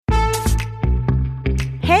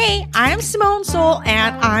Hey, I'm Simone Seol,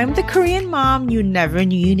 and I'm the Korean mom you never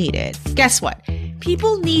knew you needed. Guess what?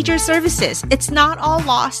 People need your services. It's not all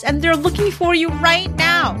lost, and they're looking for you right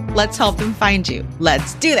now. Let's help them find you.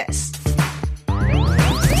 Let's do this.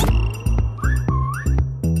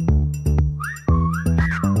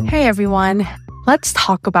 Hey everyone, let's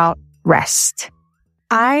talk about rest.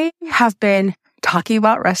 I have been talking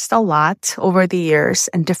about rest a lot over the years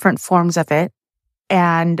and different forms of it.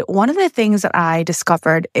 And one of the things that I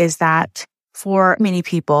discovered is that for many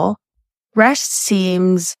people, rest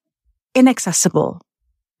seems inaccessible.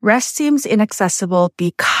 Rest seems inaccessible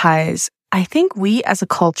because I think we as a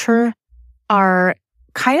culture are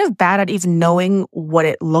kind of bad at even knowing what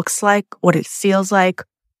it looks like, what it feels like.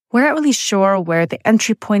 We're not really sure where the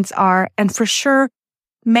entry points are. And for sure,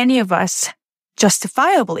 many of us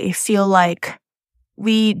justifiably feel like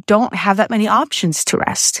we don't have that many options to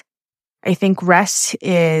rest. I think rest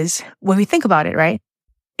is, when we think about it, right?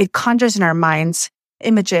 It conjures in our minds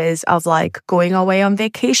images of like going away on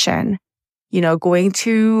vacation, going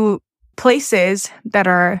to places that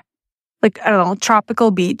are like, I don't know,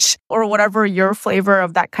 tropical beach or whatever your flavor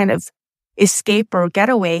of that kind of escape or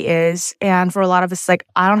getaway is. And for a lot of us, like,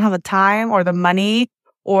 I don't have the time or the money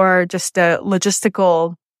or just the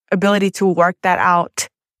logistical ability to work that out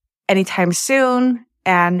anytime soon.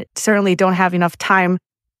 And certainly don't have enough time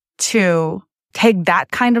to take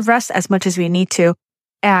that kind of rest as much as we need to.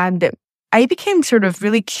 And I became sort of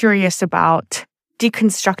really curious about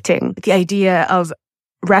deconstructing the idea of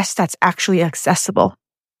rest that's actually accessible.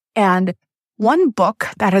 And one book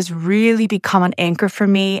that has really become an anchor for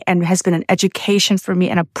me and has been an education for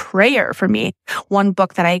me and a prayer for me, one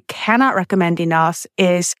book that I cannot recommend enough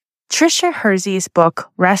is Trisha Hersey's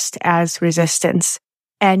book, Rest as Resistance.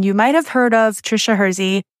 And you might have heard of Trisha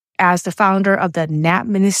Hersey as the founder of the NAP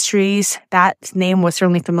Ministries. That name was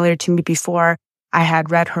certainly familiar to me before I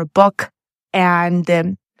had read her book.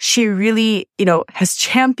 And she really, has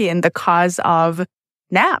championed the cause of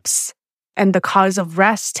naps and the cause of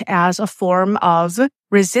rest as a form of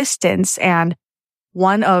resistance. And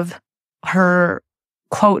one of her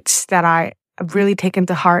quotes that I have really taken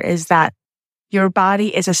to heart is that your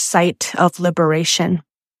body is a site of liberation,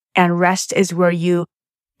 and rest is where you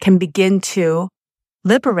can begin to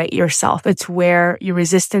liberate yourself. It's where your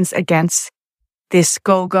resistance against this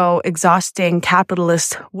go-go, exhausting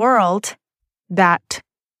capitalist world that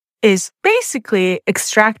is basically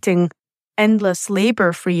extracting endless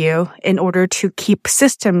labor for you in order to keep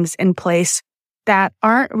systems in place that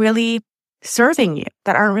aren't really serving you,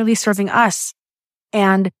 that aren't really serving us.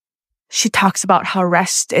 And she talks about how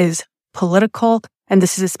rest is political. And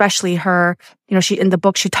this is especially her, she, in the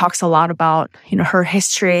book, she talks a lot about, her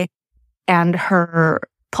history and her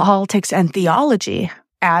politics and theology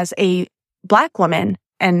as a Black woman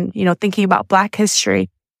and, thinking about Black history,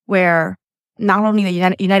 where not only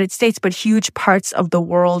the United States, but huge parts of the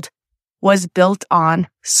world was built on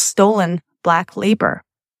stolen Black labor.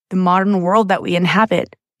 The modern world that we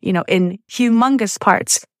inhabit, in humongous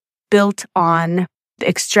parts, built on the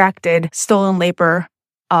extracted, stolen labor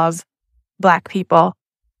of Black people.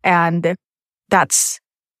 And that's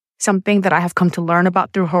something that I have come to learn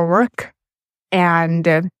about through her work.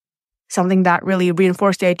 And something that really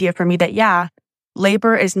reinforced the idea for me that,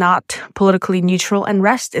 labor is not politically neutral and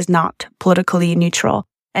rest is not politically neutral.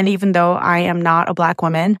 And even though I am not a Black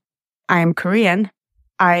woman, I am Korean,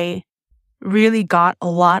 I really got a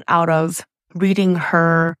lot out of reading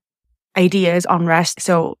her ideas on rest.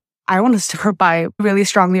 So I want to start by really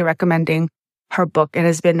strongly recommending her book. It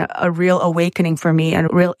has been a real awakening for me and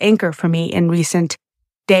a real anchor for me in recent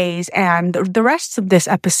days. And the rest of this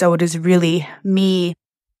episode is really me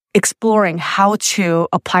exploring how to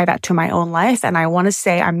apply that to my own life. And I want to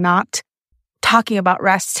say I'm not talking about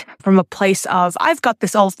rest from a place of, I've got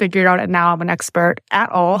this all figured out and now I'm an expert at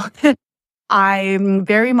all. I'm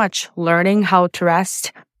very much learning how to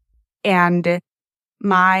rest. And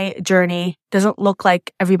my journey doesn't look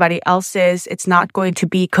like everybody else's. It's not going to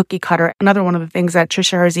be cookie cutter. Another one of the things that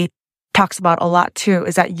Trisha Hersey talks about a lot too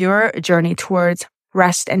is that your journey towards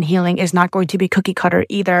rest and healing is not going to be cookie cutter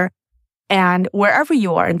either. And wherever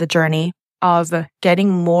you are in the journey of getting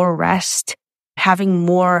more rest, having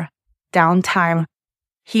more downtime,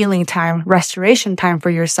 healing time, restoration time for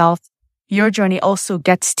yourself, your journey also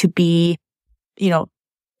gets to be,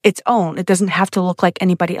 its own. It doesn't have to look like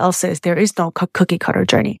anybody else's. There is no cookie cutter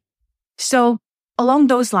journey. So along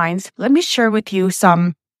those lines, let me share with you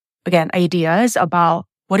some, again, ideas about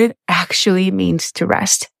what it actually means to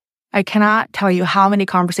rest. I cannot tell you how many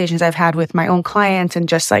conversations I've had with my own clients and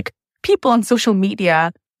just like people on social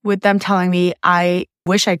media with them telling me, I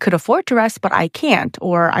wish I could afford to rest, but I can't,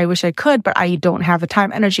 or I wish I could, but I don't have the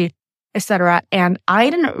time, energy, etc. And I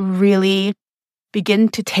didn't really begin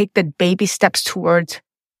to take the baby steps towards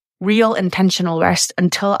real intentional rest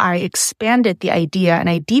until I expanded the idea and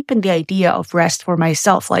I deepened the idea of rest for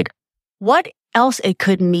myself. Like what else it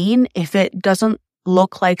could mean if it doesn't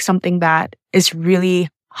look like something that is really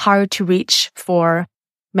hard to reach for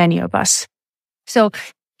many of us. So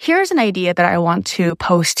here's an idea that I want to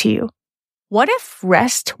pose to you. What if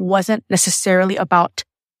rest wasn't necessarily about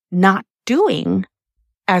not doing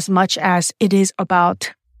as much as it is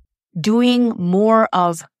about doing more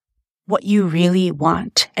of what you really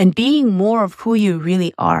want and being more of who you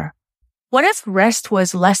really are? What if rest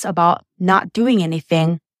was less about not doing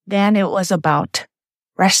anything than it was about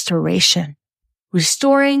restoration,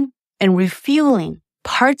 restoring and refueling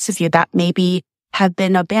parts of you that maybe have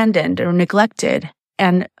been abandoned or neglected,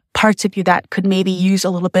 and parts of you that could maybe use a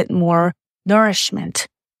little bit more nourishment?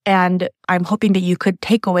 And I'm hoping that you could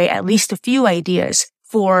take away at least a few ideas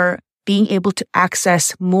for being able to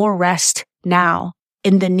access more rest now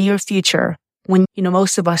in the near future when,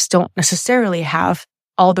 most of us don't necessarily have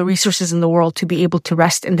all the resources in the world to be able to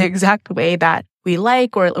rest in the exact way that we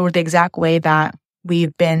like or the exact way that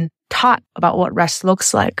we've been taught about what rest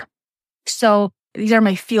looks like. So these are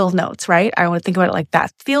my field notes, right? I want to think about it like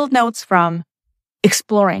that. Field notes from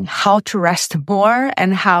exploring how to rest more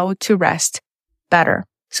and how to rest better.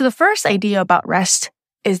 So the first idea about rest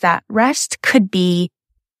is that rest could be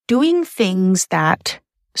doing things that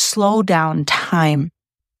slow down time.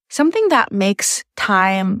 Something that makes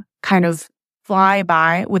time kind of fly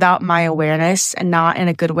by without my awareness and not in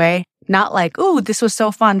a good way. Not like, ooh, this was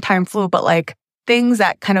so fun, time flew, but like things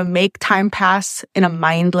that kind of make time pass in a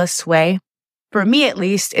mindless way. For me, at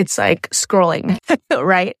least, it's like scrolling,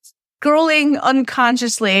 right? Scrolling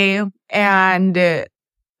unconsciously and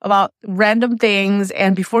about random things.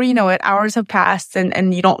 And before you know it, hours have passed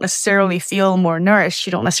and you don't necessarily feel more nourished.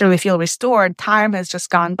 You don't necessarily feel restored. Time has just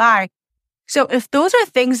gone by. So if those are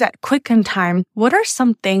things that quicken time, what are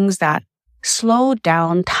some things that slow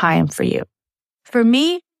down time for you? For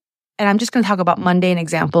me, and I'm just going to talk about mundane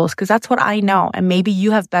examples because that's what I know. And maybe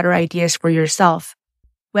you have better ideas for yourself.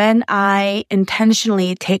 When I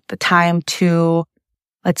intentionally take the time to,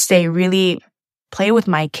 let's say, really play with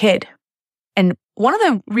my kid. And one of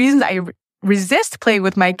the reasons I resist playing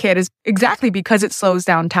with my kid is exactly because it slows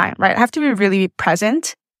down time, right? I have to be really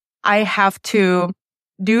present. I have to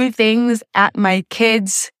do things at my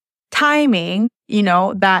kid's timing,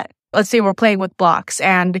 that, let's say we're playing with blocks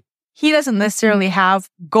and he doesn't necessarily have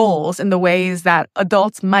goals in the ways that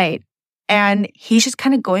adults might. And he's just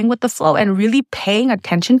kind of going with the flow and really paying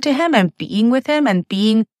attention to him and being with him and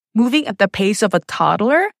moving at the pace of a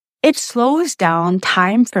toddler. It slows down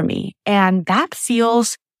time for me. And that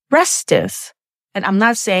feels restive. And I'm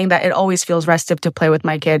not saying that it always feels restive to play with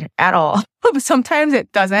my kid at all. Sometimes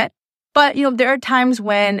it doesn't. But, there are times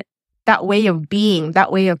when that way of being,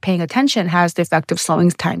 that way of paying attention has the effect of slowing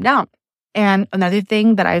time down. And another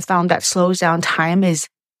thing that I found that slows down time is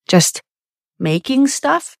just making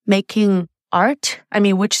stuff, making art. I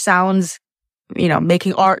mean, which sounds,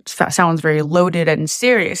 making art sounds very loaded and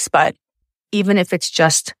serious, but even if it's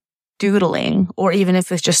just doodling or even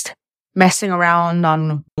if it's just messing around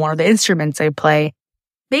on one of the instruments I play,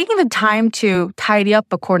 making the time to tidy up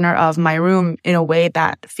a corner of my room in a way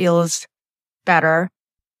that feels better.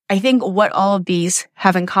 I think what all of these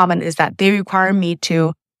have in common is that they require me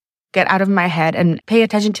to get out of my head and pay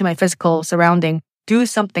attention to my physical surrounding, do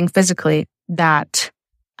something physically that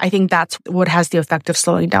I think that's what has the effect of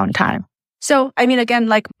slowing down time. So, again,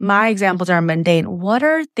 like my examples are mundane. What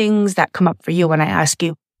are things that come up for you when I ask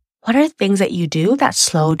you, what are things that you do that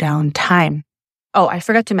slow down time? Oh, I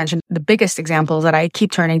forgot to mention the biggest examples that I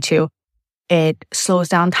keep turning to. It slows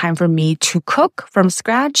down time for me to cook from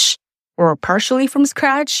scratch or partially from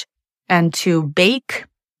scratch and to bake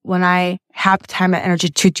when I have time and energy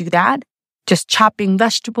to do that. Just chopping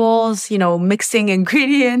vegetables, mixing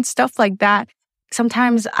ingredients, stuff like that.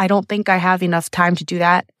 Sometimes I don't think I have enough time to do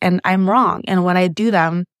that and I'm wrong. And when I do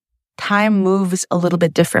them, time moves a little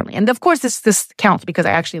bit differently. And of course, this counts because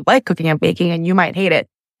I actually like cooking and baking and you might hate it.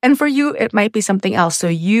 And for you, it might be something else. So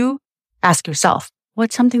you ask yourself,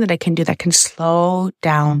 what's something that I can do that can slow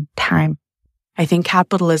down time? I think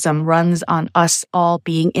capitalism runs on us all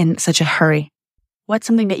being in such a hurry. What's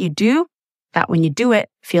something that you do that when you do it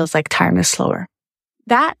feels like time is slower?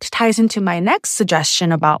 That ties into my next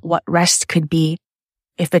suggestion about what rest could be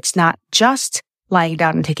if it's not just lying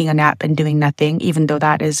down and taking a nap and doing nothing, even though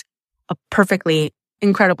that is a perfectly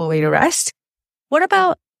incredible way to rest. What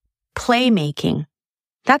about playmaking?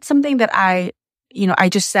 That's something that I I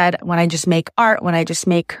just said when I just make art, when I just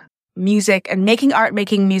make music, and making art,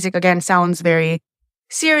 making music again sounds very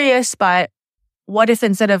serious, but what if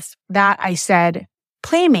instead of that I said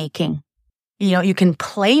playmaking? You can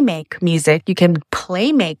play make music, you can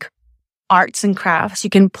play make arts and crafts, you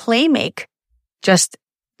can play make just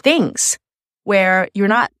things where you're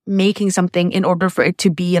not making something in order for it to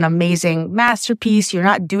be an amazing masterpiece. You're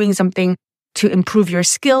not doing something to improve your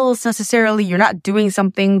skills necessarily. You're not doing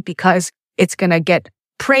something because it's going to get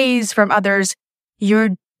praise from others. You're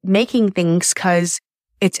making things because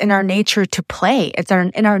it's in our nature to play. It's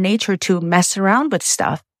in our nature to mess around with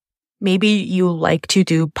stuff. Maybe you like to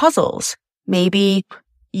do puzzles. Maybe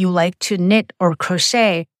you like to knit or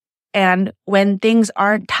crochet. And when things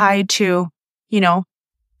aren't tied to,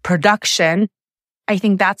 production, I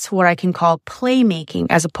think that's what I can call playmaking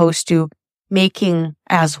as opposed to making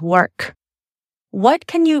as work. What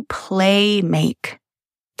can you play make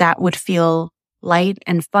that would feel light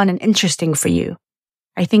and fun and interesting for you?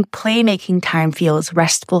 I think playmaking time feels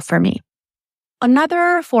restful for me.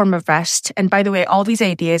 Another form of rest, and by the way, all these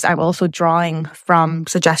ideas I'm also drawing from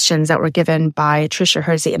suggestions that were given by Tricia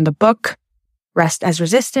Hersey in the book, Rest as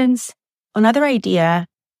Resistance.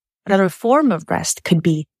 Another form of rest could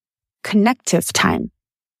be connective time.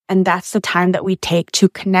 And that's the time that we take to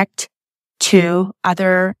connect to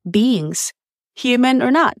other beings, human or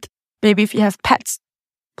not. Maybe if you have pets,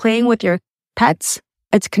 playing with your pets,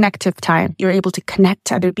 it's connective time. You're able to connect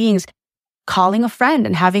to other beings, calling a friend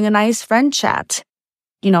and having a nice friend chat,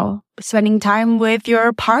 spending time with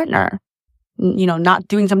your partner, not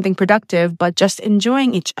doing something productive, but just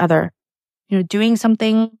enjoying each other, doing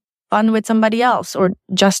something fun with somebody else, or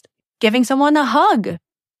just giving someone a hug,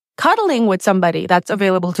 cuddling with somebody that's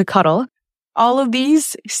available to cuddle. All of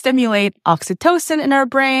these stimulate oxytocin in our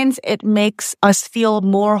brains. It makes us feel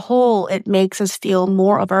more whole. It makes us feel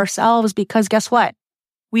more of ourselves because guess what?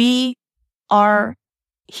 We are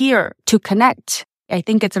here to connect. I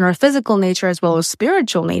think it's in our physical nature as well as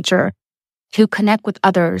spiritual nature to connect with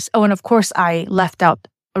others. Oh, and of course, I left out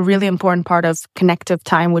a really important part of connective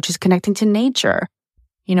time, which is connecting to nature.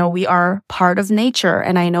 We are part of nature.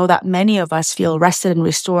 And I know that many of us feel rested and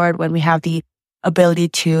restored when we have the ability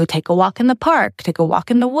to take a walk in the park, take a walk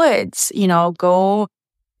in the woods, go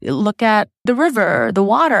look at the river, the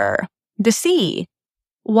water, the sea.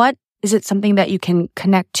 What is it something that you can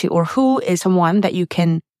connect to, or who is someone that you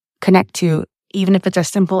can connect to, even if it's as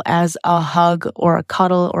simple as a hug or a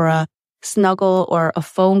cuddle or a snuggle or a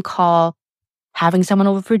phone call, having someone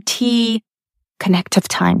over for tea? Connective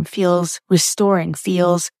time feels restoring,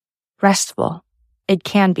 feels restful. It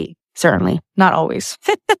can be, certainly, not always.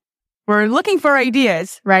 We're looking for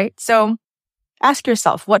ideas, right? So ask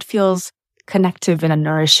yourself, what feels connective in a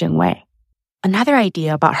nourishing way? Another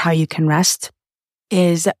idea about how you can rest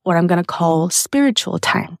is what I'm going to call spiritual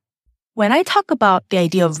time. When I talk about the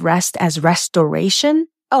idea of rest as restoration,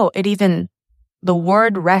 the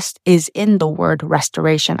word rest is in the word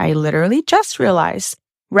restoration. I literally just realized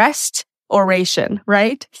restoration,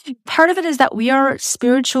 right? Part of it is that we are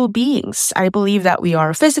spiritual beings. I believe that we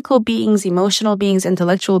are physical beings, emotional beings,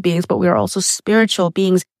 intellectual beings, but we are also spiritual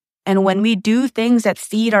beings. And when we do things that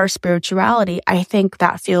feed our spirituality, I think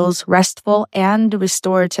that feels restful and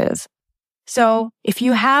restorative. So if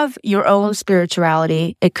you have your own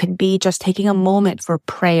spirituality, it could be just taking a moment for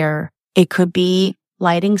prayer. It could be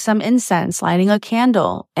lighting some incense, lighting a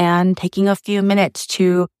candle, and taking a few minutes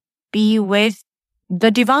to be with the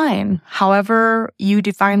divine, however you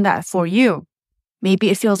define that for you. Maybe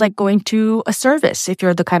it feels like going to a service if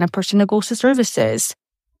you're the kind of person who goes to services.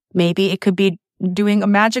 Maybe it could be doing a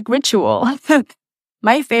magic ritual.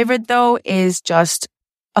 My favorite, though, is just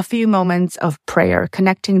a few moments of prayer,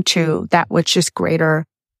 connecting to that which is greater,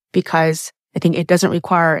 because I think it doesn't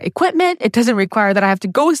require equipment. It doesn't require that I have to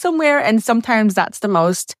go somewhere. And sometimes that's the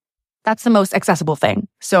most accessible thing.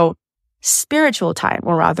 So spiritual time,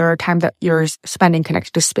 or rather time that you're spending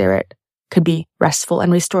connected to spirit, could be restful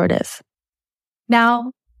and restorative.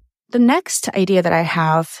 Now, the next idea that I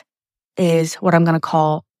have is what I'm going to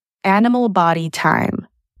call animal body time.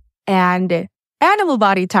 And animal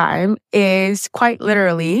body time is quite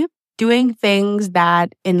literally doing things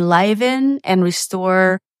that enliven and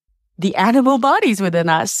restore the animal bodies within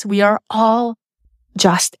us. We are all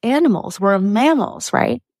just animals. We're mammals,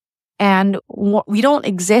 right? And we don't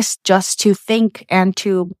exist just to think and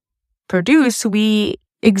to produce. We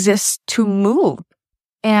exist to move.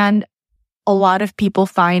 And a lot of people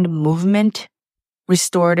find movement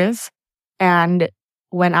restorative. And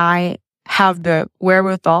when I have the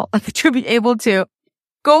wherewithal to be able to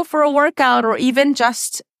go for a workout or even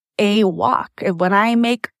just a walk, when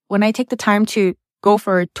I take the time to go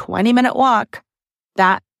for a 20-minute walk,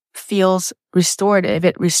 that feels restorative.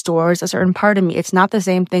 It restores a certain part of me. It's not the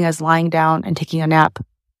same thing as lying down and taking a nap.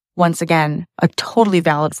 Once again, a totally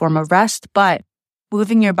valid form of rest, but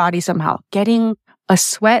moving your body somehow, getting a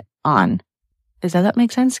sweat on. Does that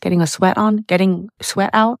make sense? Getting a sweat on, getting sweat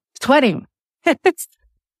out, sweating.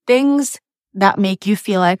 Things that make you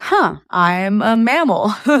feel like, I'm a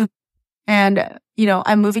mammal. And,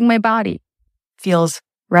 I'm moving my body. Feels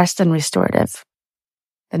rest and restorative.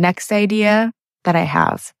 The next idea that I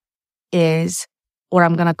have is what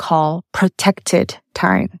I'm going to call protected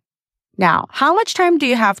time. Now, how much time do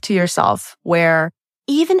you have to yourself where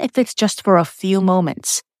even if it's just for a few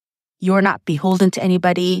moments, you're not beholden to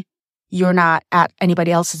anybody, you're not at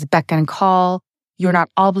anybody else's beck and call, you're not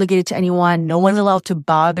obligated to anyone, no one's allowed to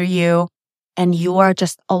bother you, and you are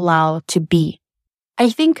just allowed to be. I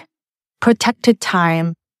think protected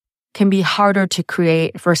time can be harder to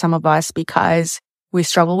create for some of us because we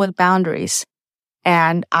struggle with boundaries.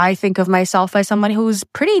 And I think of myself as somebody who's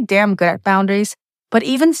pretty damn good at boundaries. But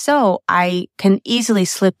even so, I can easily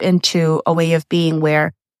slip into a way of being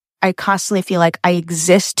where I constantly feel like I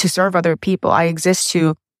exist to serve other people. I exist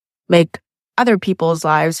to make other people's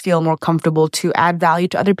lives feel more comfortable, to add value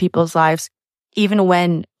to other people's lives, even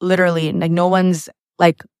when literally no one's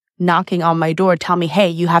knocking on my door, tell me, hey,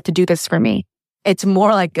 you have to do this for me. It's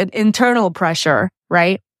more like an internal pressure,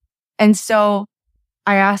 right? And so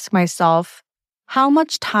I ask myself, how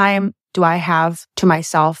much time do I have to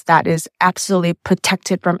myself that is absolutely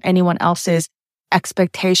protected from anyone else's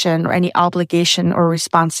expectation or any obligation or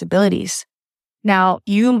responsibilities? Now,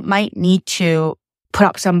 you might need to put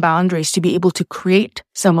up some boundaries to be able to create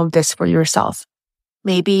some of this for yourself.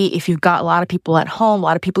 Maybe if you've got a lot of people at home, a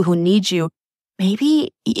lot of people who need you,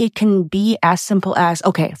 maybe it can be as simple as,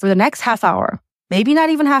 okay, for the next half hour, maybe not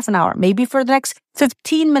even half an hour, maybe for the next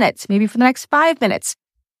 15 minutes, maybe for the next 5 minutes,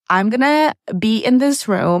 I'm going to be in this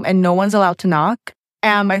room and no one's allowed to knock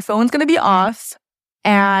and my phone's going to be off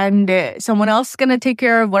and someone else is going to take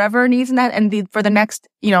care of whatever needs in that. And for the next,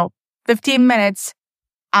 15 minutes,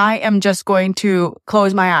 I am just going to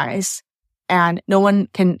close my eyes and no one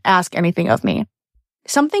can ask anything of me.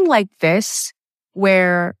 Something like this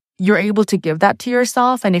where you're able to give that to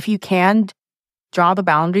yourself. And if you can draw the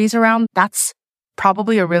boundaries around, that's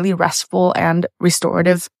probably a really restful and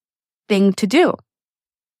restorative thing to do.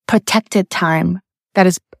 Protected time that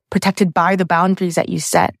is protected by the boundaries that you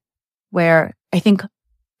set, where I think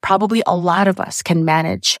probably a lot of us can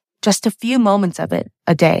manage just a few moments of it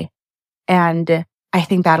a day. And I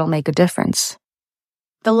think that'll make a difference.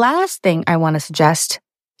 The last thing I want to suggest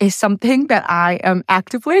is something that I am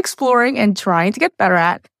actively exploring and trying to get better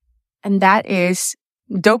at, and that is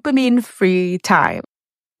dopamine-free time.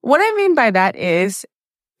 What I mean by that is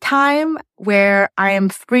time where I am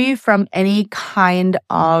free from any kind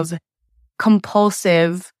of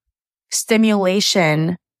compulsive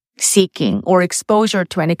stimulation seeking or exposure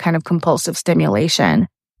to any kind of compulsive stimulation.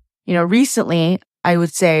 Recently, I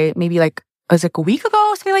would say maybe it was a week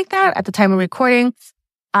ago, something like that, at the time of recording,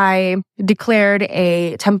 I declared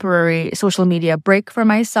a temporary social media break for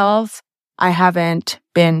myself. I haven't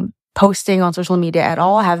been posting on social media at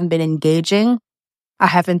all. I haven't been engaging. I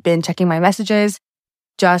haven't been checking my messages.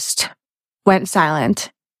 Just went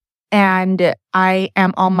silent. And I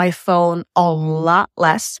am on my phone a lot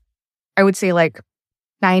less. I would say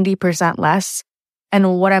 90% less.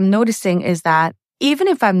 And what I'm noticing is that even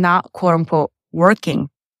if I'm not quote unquote working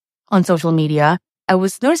on social media, I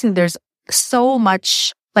was noticing there's so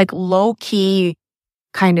much low key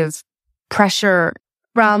kind of pressure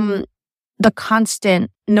from the constant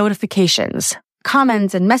notifications,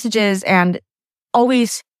 comments and messages, and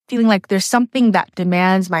always feeling like there's something that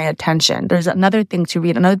demands my attention. There's another thing to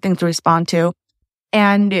read, another thing to respond to.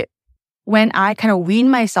 And when I kind of wean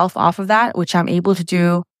myself off of that, which I'm able to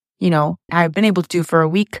do, I've been able to do for a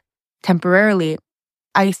week temporarily,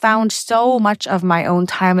 I found so much of my own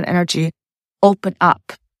time and energy open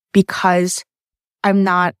up because I'm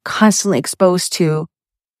not constantly exposed to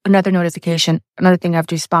another notification, another thing I have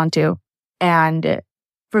to respond to. And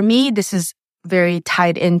for me, this is very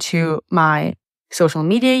tied into my social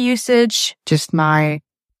media usage, just my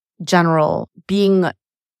general being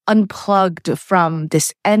unplugged from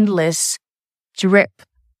this endless drip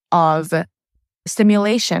of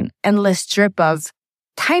stimulation, endless drip of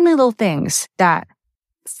tiny little things that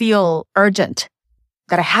feel urgent,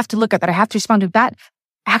 that I have to look at, that I have to respond to, that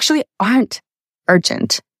actually aren't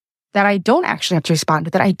urgent, that I don't actually have to respond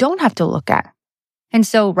to, that I don't have to look at. And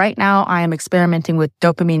so right now I am experimenting with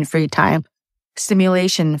dopamine-free time,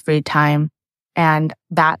 stimulation-free time, and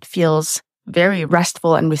that feels very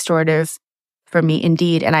restful and restorative for me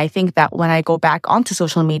indeed. And I think that when I go back onto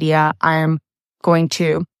social media, I'm going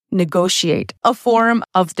to negotiate a form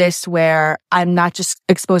of this where I'm not just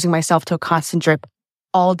exposing myself to a constant drip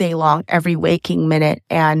all day long, every waking minute.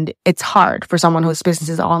 And it's hard for someone whose business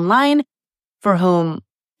is online, for whom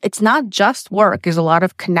it's not just work. There's a lot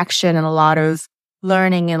of connection and a lot of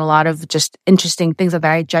learning and a lot of just interesting things that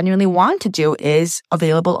I genuinely want to do is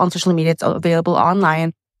available on social media. It's available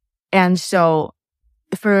online. And so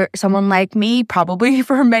for someone like me, probably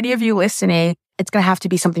for many of you listening, it's going to have to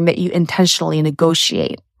be something that you intentionally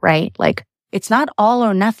negotiate, right? Like it's not all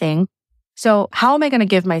or nothing. So how am I going to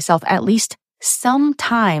give myself at least some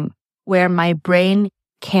time where my brain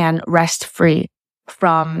can rest free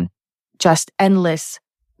from just endless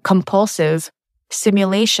compulsive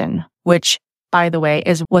stimulation, which, by the way,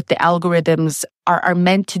 is what the algorithms are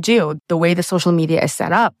meant to do. The way the social media is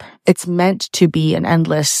set up, it's meant to be an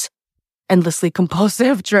endlessly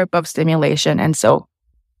compulsive drip of stimulation. And so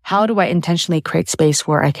how do I intentionally create space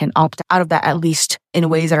where I can opt out of that, at least in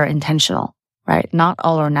ways that are intentional, right? Not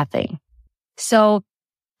all or nothing. So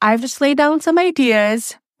I've just laid down some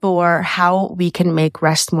ideas for how we can make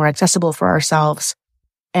rest more accessible for ourselves.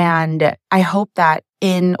 And I hope that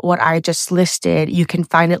in what I just listed, you can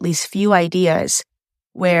find at least few ideas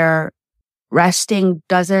where resting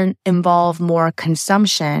doesn't involve more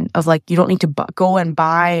consumption of like, you don't need to go and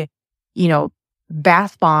buy,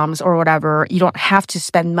 bath bombs or whatever. You don't have to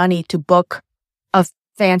spend money to book a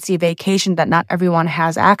fancy vacation that not everyone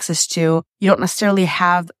has access to. You don't necessarily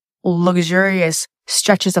have luxurious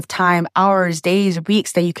stretches of time, hours, days,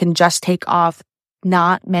 weeks that you can just take off.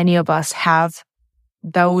 Not many of us have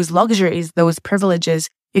those luxuries, those privileges.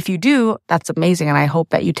 If you do, that's amazing. And I hope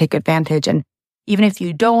that you take advantage. And even if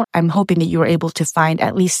you don't, I'm hoping that you are able to find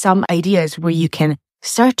at least some ideas where you can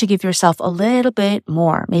start to give yourself a little bit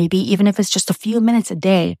more, maybe even if it's just a few minutes a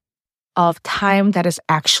day of time that is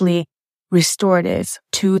actually restorative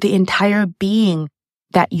to the entire being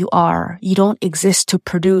that you are. You don't exist to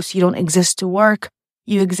produce. You don't exist to work.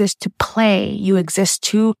 You exist to play. You exist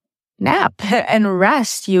to nap and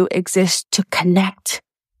rest. You exist to connect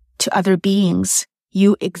to other beings.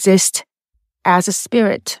 You exist as a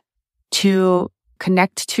spirit to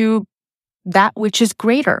connect to that which is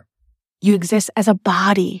greater. You exist as a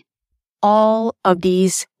body. All of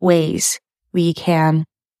these ways we can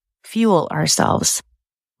fuel ourselves.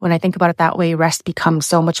 When I think about it that way, rest becomes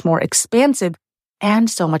so much more expansive and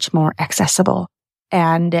so much more accessible.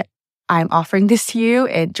 And I'm offering this to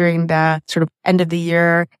you during the sort of end of the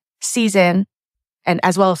year season, and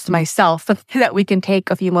as well as to myself, that we can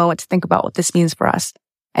take a few moments to think about what this means for us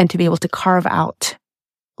and to be able to carve out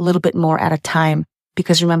a little bit more at a time.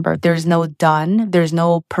 Because remember, there's no done. There's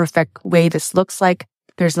no perfect way this looks like.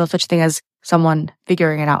 There's no such thing as someone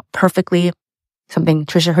figuring it out perfectly. Something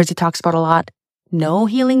Trisha Hersey talks about a lot. No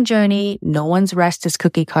healing journey. No one's rest is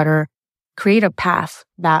cookie cutter. Create a path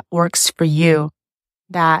that works for you,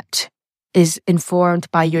 that is informed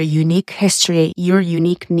by your unique history, your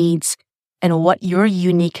unique needs, and what your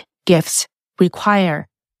unique gifts require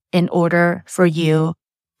in order for you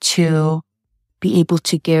to be able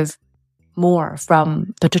to give more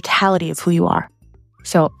from the totality of who you are.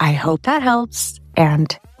 So I hope that helps,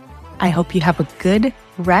 and I hope you have a good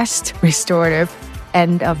rest, restorative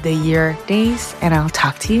end of the year days, and I'll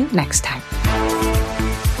talk to you next time.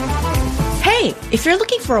 Hey, if you're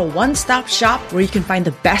looking for a one-stop shop where you can find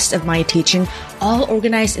the best of my teaching, all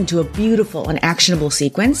organized into a beautiful and actionable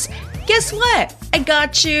sequence, guess what? I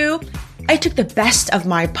got you. I took the best of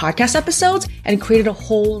my podcast episodes and created a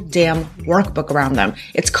whole damn workbook around them.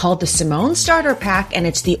 It's called the Simone Starter Pack, and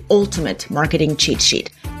it's the ultimate marketing cheat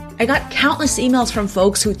sheet. I got countless emails from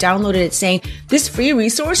folks who downloaded it saying, this free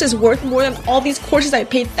resource is worth more than all these courses I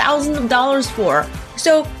paid thousands of dollars for.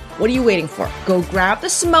 So what are you waiting for? Go grab the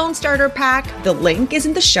Simone Starter Pack. The link is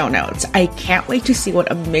in the show notes. I can't wait to see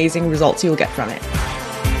what amazing results you'll get from it.